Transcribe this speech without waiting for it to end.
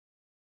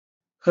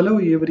Hello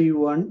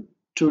everyone.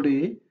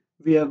 Today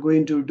we are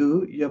going to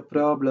do a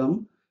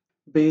problem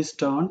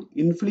based on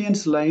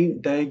influence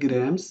line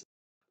diagrams.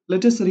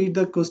 Let us read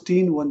the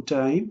question one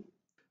time.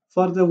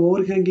 For the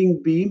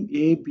overhanging beam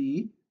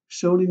AB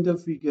shown in the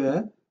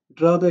figure,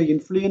 draw the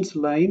influence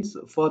lines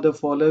for the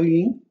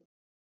following: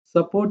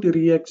 support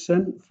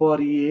reaction for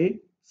A,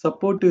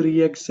 support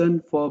reaction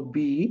for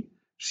B,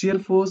 shear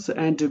force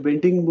and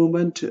bending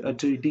moment at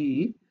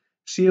D,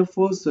 shear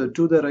force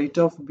to the right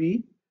of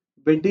B,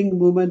 bending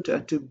moment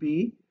at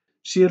B,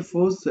 shear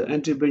force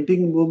and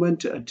bending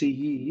moment at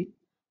E.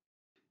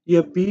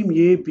 A beam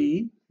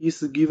AB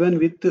is given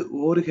with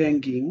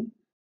overhanging.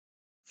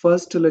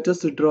 First, let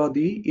us draw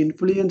the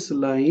influence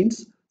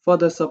lines for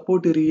the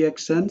support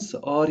reactions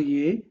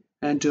RA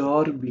and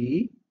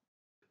RB.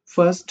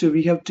 First,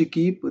 we have to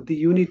keep the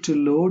unit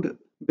load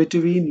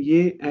between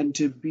A and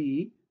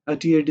B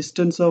at a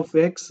distance of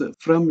x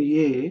from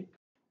A.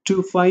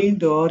 To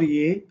find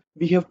RA,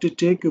 we have to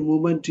take a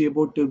moment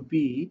about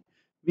B.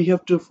 We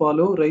have to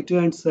follow right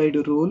hand side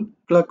rule.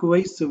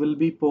 Clockwise will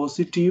be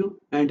positive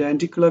and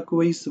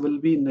anti-clockwise will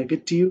be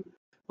negative.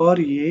 RA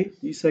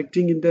is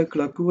acting in the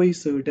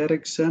clockwise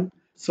direction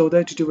so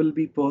that it will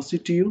be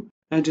positive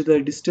and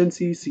the distance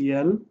is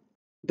L.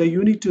 The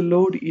unit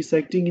load is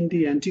acting in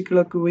the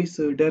anti-clockwise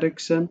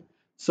direction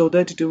so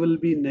that it will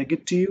be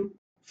negative.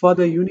 For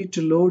the unit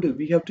load,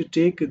 we have to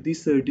take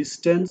this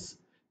distance.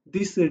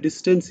 This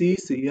distance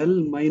is L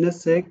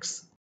minus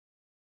x.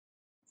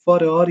 For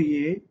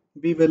RA,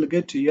 we will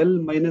get L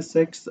minus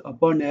x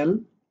upon L.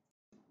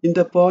 In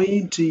the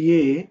point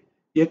A,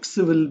 x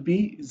will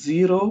be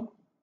 0.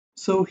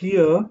 So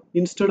here,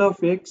 instead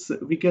of x,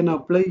 we can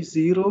apply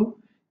 0.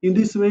 In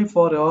this way,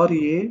 for RA,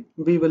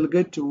 we will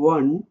get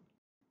 1.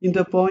 In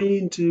the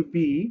point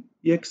B,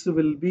 x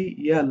will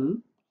be L.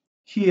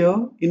 Here,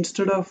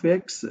 instead of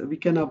x, we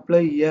can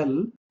apply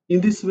L. In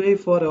this way,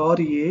 for RA,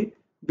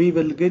 we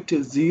will get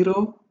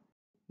 0.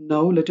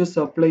 Now, let us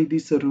apply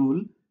this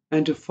rule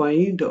and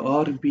find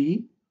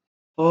RB.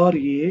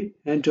 RA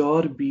and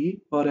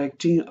RB are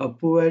acting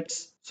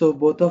upwards, so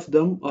both of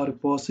them are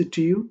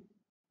positive.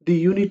 The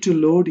unit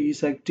load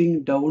is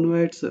acting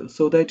downwards,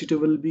 so that it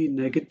will be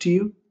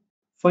negative.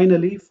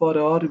 Finally, for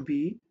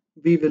RB,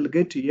 we will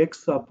get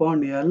x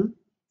upon L.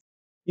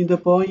 In the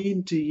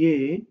point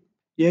A,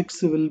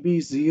 x will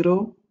be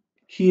 0.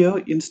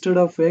 Here, instead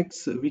of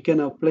x, we can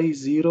apply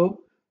 0.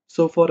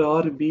 So for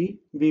RB,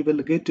 we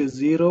will get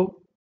 0.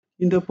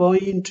 In the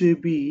point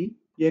B,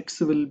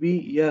 x will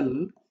be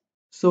L.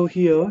 So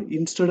here,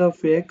 instead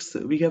of x,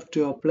 we have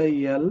to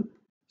apply L.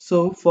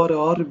 So for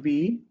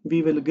RB,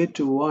 we will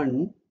get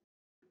 1.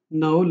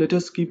 Now let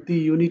us keep the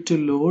unit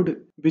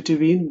load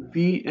between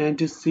B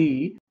and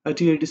C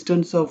at a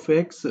distance of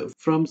x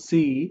from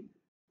C.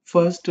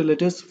 First,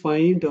 let us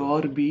find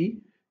RB.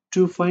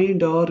 To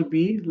find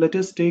RB, let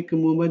us take a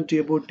moment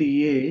about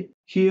A.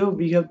 Here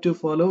we have to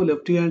follow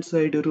left hand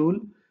side rule.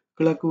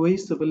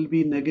 Clockwise will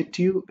be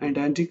negative and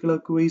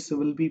anti-clockwise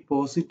will be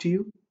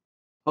positive.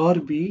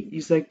 RB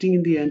is acting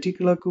in the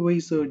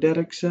anti-clockwise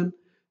direction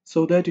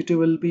so that it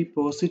will be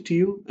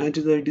positive and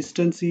the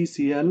distance is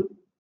L.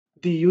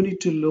 The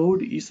unit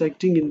load is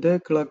acting in the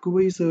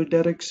clockwise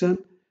direction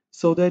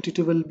so that it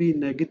will be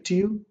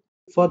negative.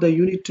 For the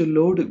unit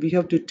load, we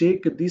have to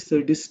take this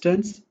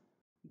distance.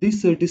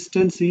 This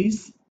distance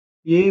is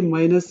A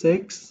minus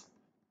x.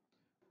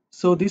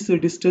 So this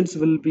distance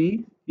will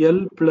be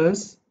L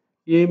plus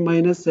A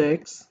minus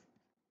x.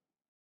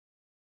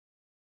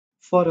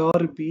 For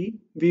RB,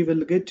 we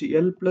will get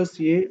L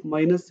plus A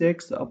minus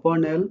x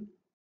upon L.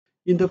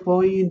 In the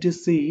point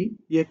C,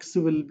 x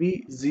will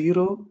be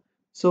 0.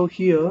 So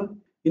here,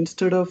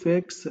 instead of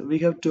x, we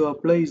have to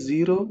apply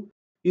 0.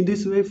 In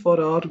this way, for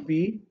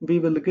RB, we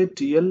will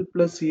get L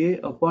plus A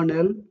upon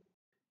L.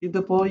 In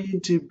the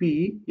point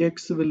B,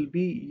 x will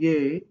be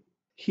A.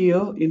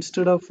 Here,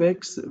 instead of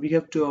x, we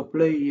have to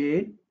apply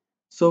A.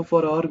 So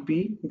for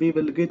RB, we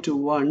will get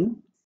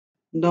 1.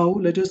 Now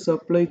let us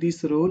apply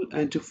this rule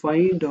and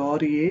find RA.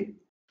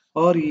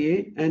 RA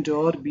and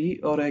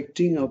RB are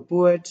acting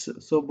upwards,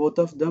 so both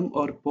of them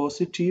are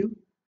positive.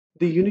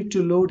 The unit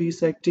load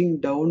is acting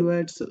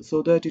downwards,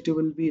 so that it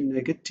will be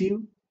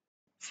negative.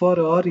 For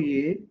RA,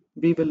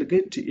 we will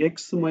get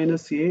x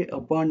minus A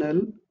upon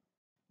L.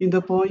 In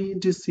the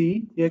point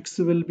C, x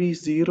will be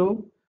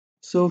 0.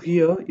 So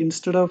here,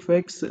 instead of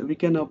x, we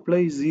can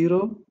apply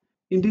 0.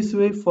 In this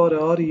way, for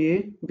RA,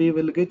 we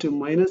will get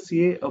minus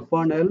A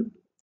upon L.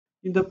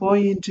 In the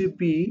point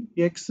B,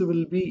 x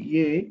will be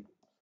A.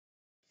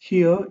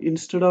 Here,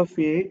 instead of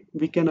A,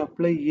 we can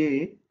apply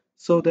A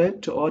so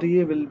that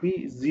RA will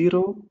be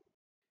 0.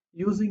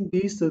 Using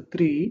these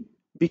three,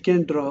 we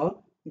can draw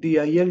the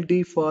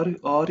ILD for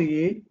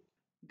RA.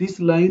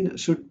 This line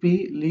should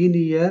be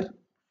linear.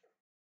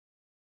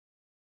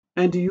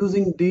 And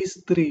using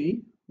these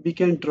three, we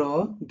can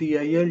draw the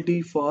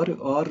ILD for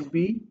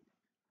RB.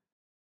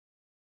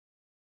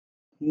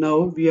 Now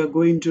we are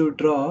going to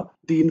draw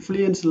the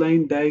influence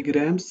line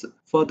diagrams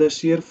for the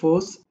shear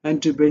force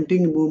and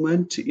bending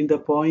moment in the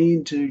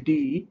point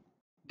D.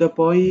 the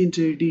point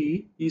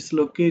D is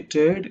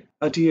located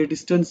at a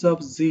distance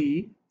of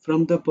z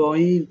from the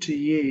point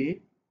A.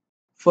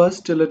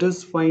 First, let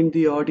us find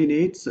the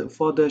ordinates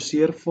for the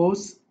shear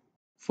force.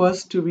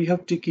 First, we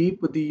have to keep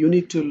the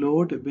unit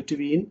load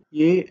between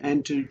A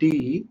and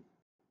D.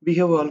 We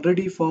have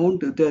already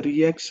found the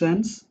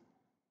reactions.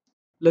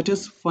 Let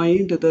us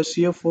find the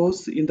shear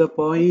force in the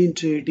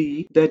point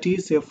D, that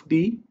is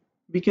Fd.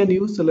 We can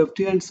use the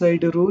left-hand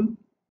side rule.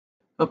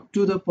 Up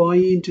to the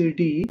point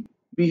D,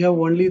 we have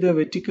only the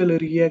vertical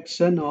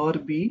reaction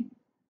Rb.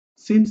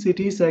 Since it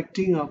is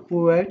acting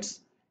upwards,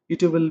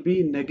 it will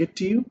be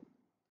negative.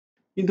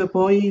 In the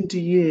point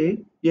A,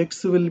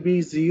 x will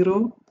be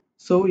 0,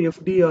 so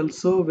Fd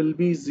also will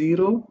be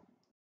 0.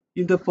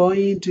 In the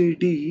point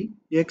D,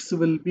 x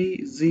will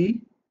be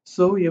z,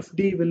 so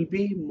Fd will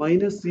be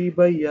minus z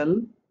by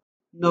L.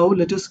 Now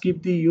let us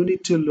keep the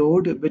unit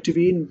load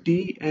between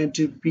D and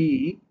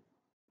B.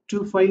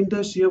 To find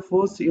the shear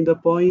force in the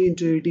point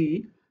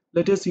D,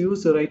 let us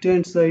use the right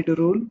hand side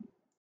rule.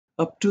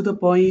 Up to the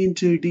point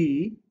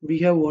D, we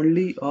have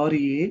only Ra.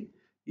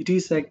 It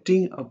is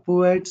acting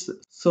upwards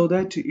so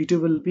that it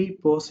will be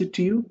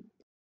positive.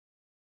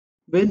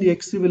 When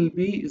x will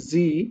be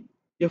z,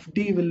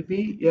 Fd will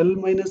be L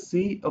minus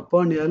z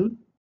upon L.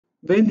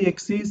 When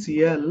x is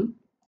L,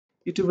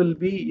 it will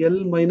be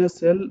L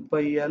minus L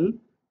by L.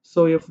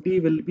 So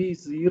Fd will be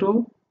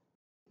 0.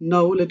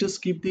 Now let us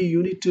keep the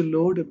unit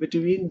load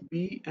between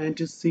B and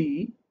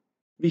C.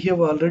 We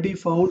have already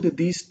found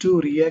these two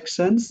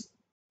reactions.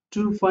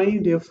 To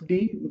find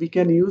Fd, we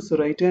can use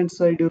right hand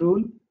side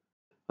rule.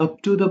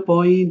 Up to the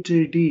point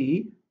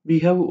D, we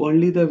have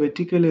only the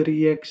vertical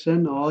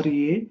reaction Ra.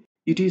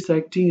 It is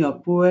acting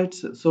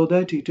upwards so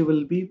that it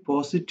will be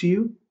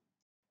positive.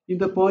 In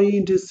the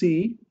point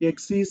C,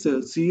 x is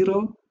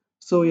 0,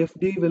 so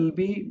Fd will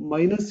be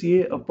minus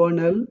A upon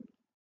L.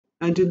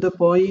 And in the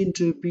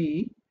point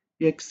B,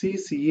 x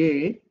is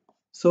A,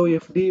 so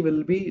Fd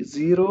will be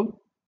 0.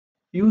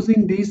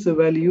 Using these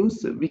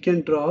values, we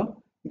can draw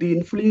the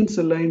influence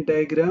line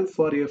diagram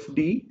for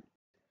Fd.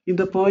 In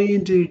the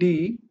point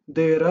D,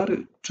 there are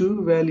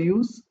two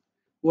values.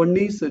 One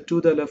is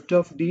to the left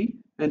of D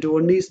and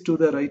one is to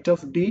the right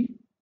of D.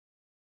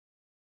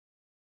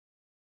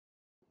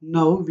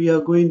 Now we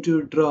are going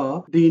to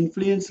draw the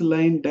influence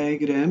line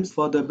diagrams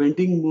for the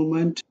bending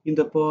moment in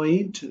the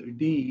point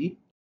D.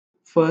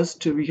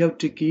 First, we have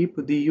to keep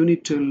the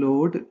unit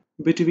load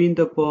between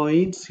the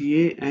points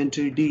A and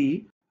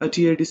D at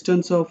a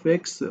distance of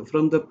x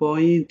from the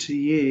point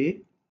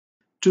A.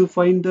 To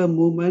find the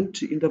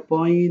moment in the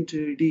point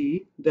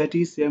D, that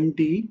is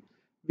MD,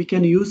 we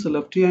can use the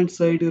left-hand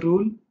side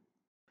rule.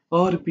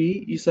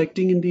 RB is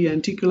acting in the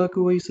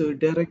anti-clockwise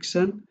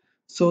direction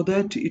so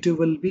that it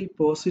will be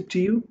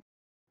positive.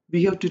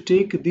 We have to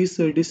take this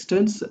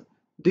distance.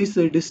 This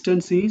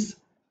distance is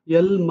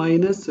L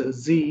minus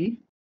Z.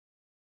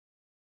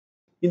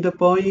 In the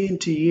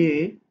point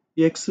A,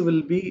 x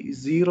will be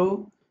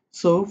 0.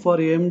 So for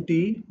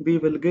MD, we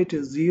will get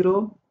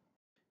 0.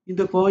 In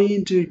the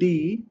point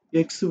D,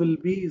 x will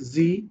be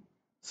z.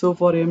 So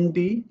for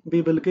MD,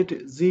 we will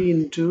get z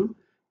into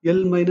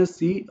L minus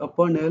z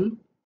upon L.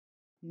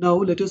 Now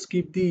let us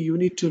keep the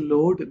unit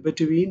load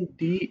between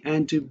D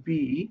and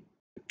B.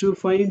 To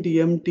find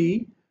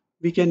MD,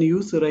 we can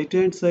use right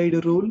hand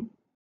side rule.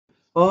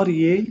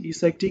 RA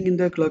is acting in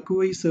the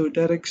clockwise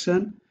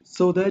direction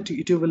so that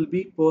it will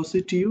be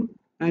positive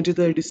and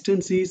the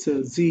distance is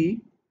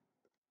z.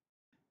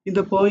 In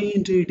the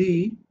point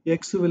D,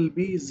 x will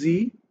be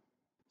z.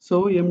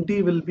 So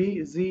MD will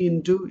be z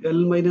into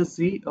L minus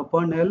z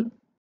upon L.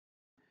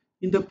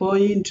 In the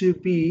point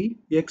B,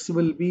 x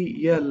will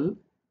be L.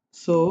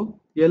 So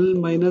L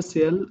minus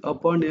L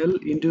upon L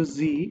into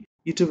z,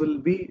 it will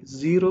be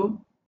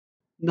 0.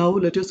 Now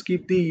let us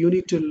keep the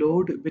unit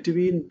load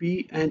between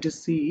B and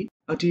C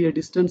at a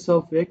distance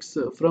of x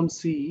from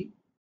C.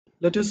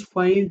 Let us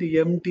find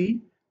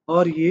MD.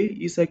 RA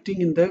is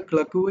acting in the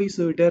clockwise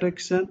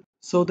direction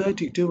so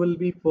that it will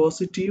be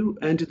positive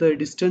and the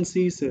distance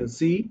is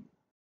z.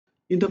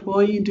 In the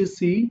point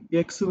C,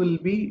 x will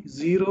be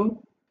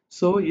 0,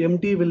 so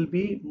MD will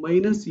be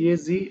minus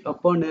AZ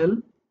upon L.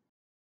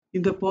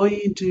 In the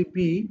point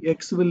B,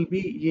 x will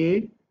be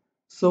A,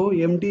 so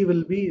MD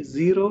will be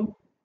 0.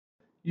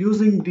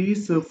 Using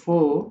these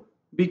four,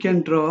 we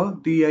can draw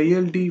the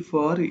ILD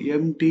for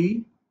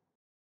MD.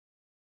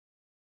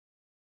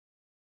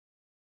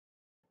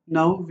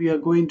 Now we are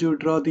going to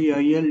draw the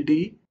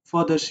ILD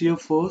for the shear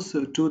force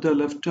to the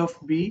left of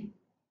B.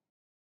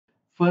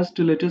 First,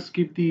 let us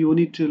keep the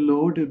unit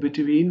load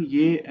between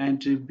A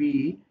and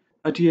B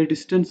at a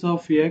distance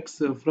of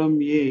x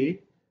from A.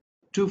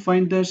 To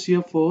find the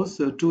shear force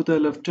to the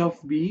left of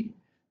B,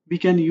 we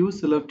can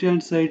use the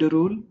left-hand side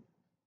rule.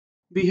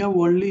 We have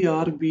only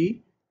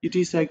RB. It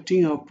is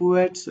acting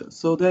upwards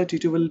so that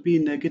it will be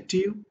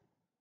negative.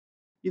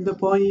 In the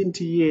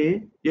point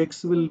A,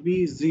 x will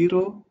be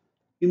 0.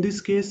 In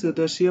this case,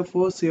 the shear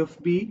force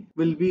FB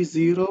will be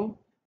 0.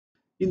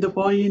 In the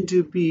point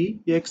B,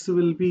 x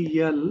will be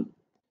L.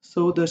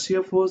 So the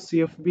shear force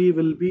FB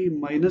will be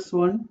minus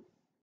 1.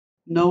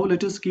 Now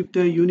let us keep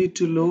the unit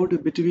to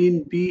load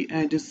between B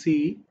and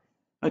C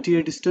at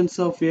a distance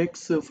of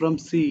x from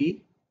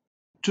C.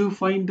 To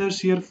find the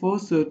shear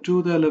force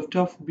to the left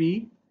of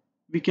B,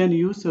 we can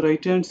use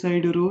right hand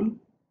side rule.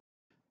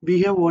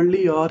 We have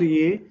only RA,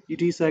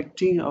 it is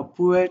acting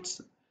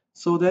upwards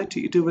so that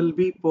it will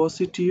be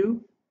positive.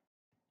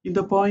 In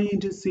the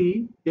point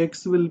C,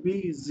 x will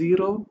be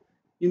 0.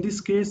 In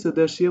this case,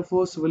 the shear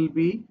force will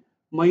be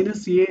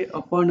minus A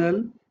upon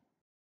L.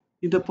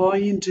 In the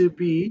point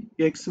B,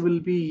 x will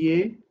be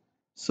A.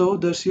 So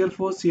the shear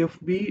force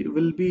FB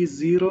will be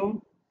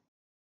 0.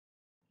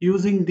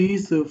 Using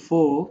these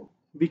four,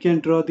 we can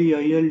draw the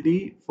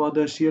ILD for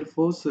the shear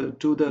force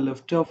to the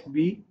left of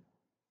B.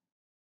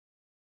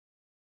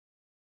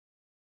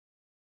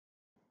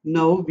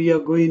 Now we are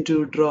going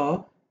to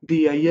draw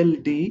the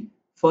ILD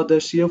for the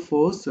shear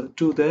force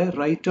to the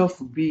right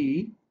of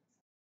B.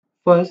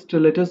 First,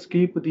 let us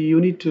keep the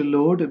unit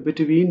load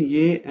between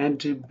A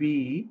and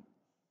B.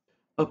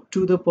 Up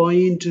to the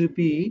point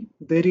B,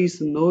 there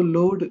is no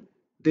load,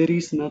 there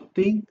is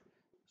nothing.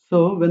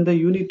 So when the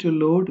unit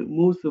load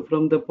moves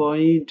from the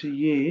point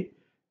A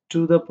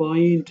to the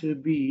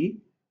point B,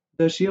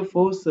 the shear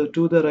force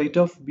to the right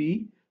of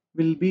B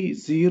will be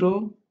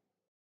 0.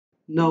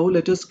 Now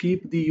let us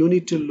keep the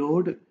unit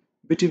load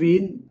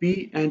between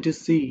B and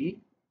C.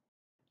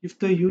 If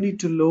the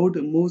unit load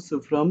moves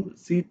from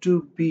C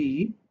to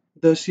B,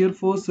 the shear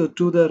force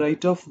to the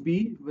right of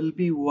B will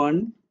be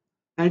 1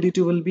 and it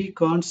will be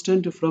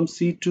constant from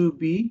C to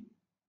B.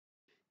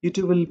 It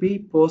will be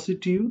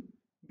positive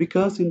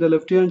because in the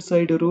left hand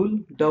side rule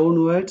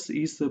downwards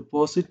is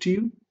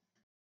positive.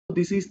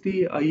 This is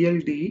the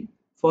ILD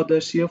for the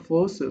shear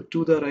force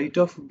to the right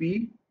of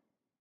B.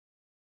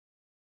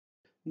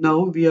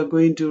 Now we are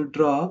going to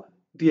draw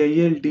the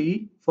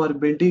ILD for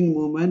bending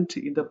moment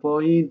in the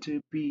point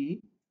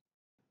B.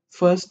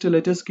 First,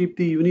 let us keep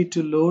the unit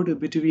load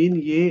between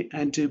A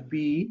and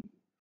B.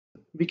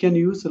 We can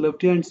use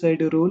left hand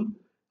side rule.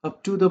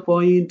 Up to the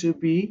point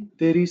B,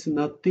 there is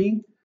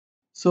nothing.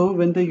 So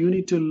when the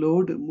unit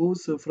load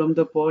moves from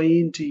the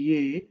point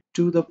A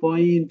to the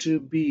point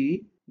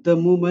B, the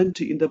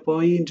moment in the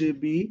point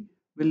B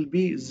will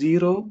be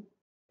 0.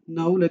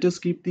 Now let us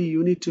keep the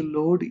unit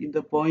load in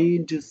the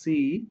point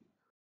C.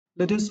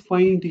 Let us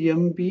find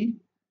MB.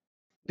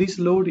 This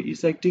load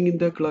is acting in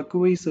the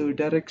clockwise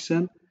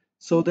direction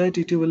so that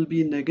it will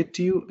be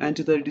negative and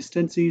the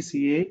distance is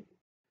A.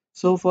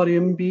 So for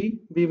MB,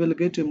 we will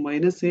get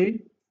minus A.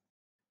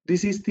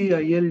 This is the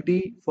ILD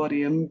for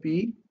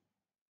MB.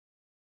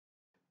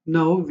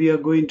 Now we are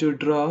going to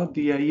draw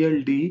the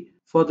ILD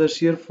for the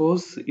shear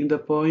force in the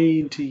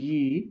point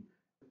E.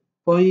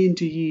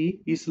 Point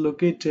E is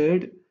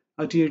located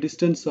at a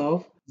distance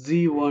of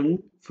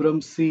Z1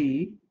 from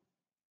C.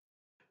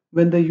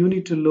 When the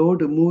unit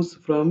load moves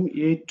from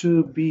A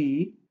to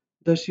B,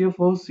 the shear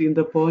force in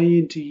the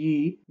point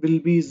E will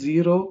be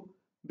 0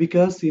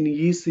 because in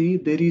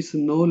EC there is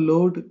no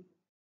load.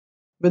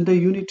 When the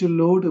unit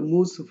load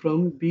moves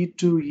from B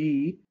to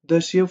E, the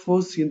shear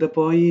force in the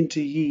point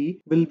E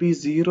will be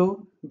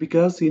 0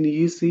 because in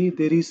EC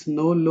there is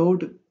no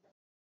load.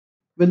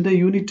 When the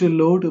unit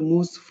load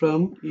moves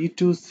from E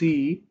to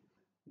C,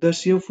 the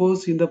shear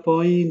force in the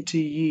point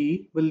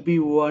E will be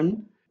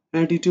 1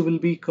 and it will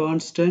be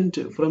constant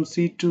from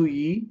C to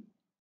E.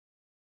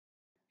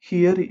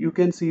 Here you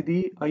can see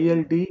the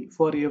ILD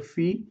for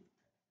FE.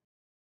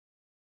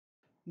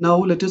 Now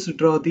let us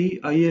draw the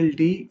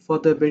ILD for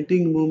the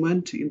bending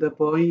moment in the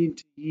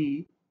point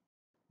E.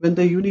 When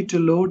the unit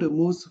load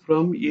moves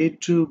from A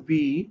to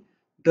B,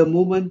 the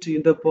moment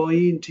in the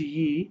point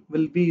E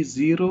will be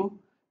 0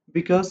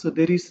 because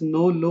there is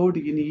no load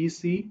in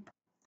EC.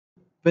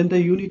 When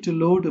the unit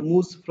load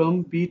moves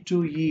from B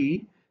to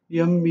E,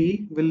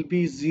 ME will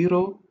be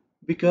 0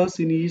 because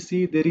in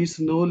EC there is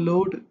no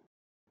load.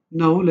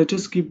 Now let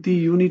us keep the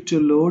unit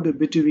load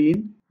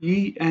between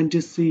E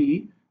and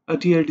C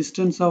at a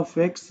distance of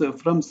x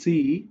from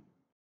C.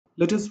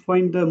 Let us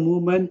find the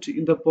moment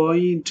in the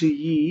point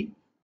E.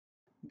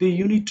 The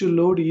unit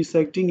load is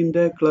acting in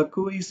the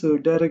clockwise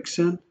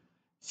direction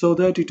so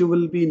that it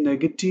will be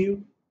negative.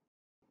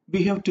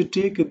 We have to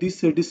take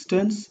this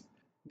distance.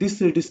 This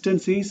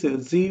distance is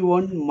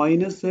Z1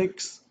 minus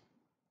x.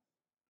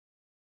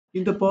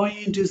 In the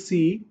point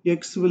C,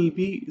 x will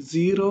be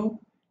 0.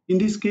 In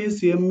this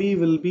case, ME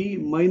will be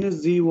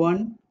minus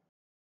Z1.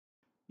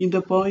 In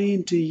the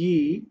point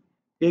E,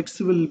 x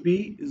will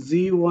be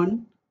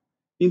Z1.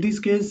 In this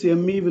case,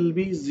 ME will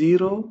be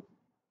 0.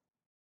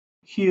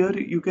 Here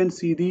you can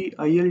see the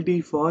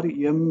ILD for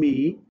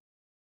ME.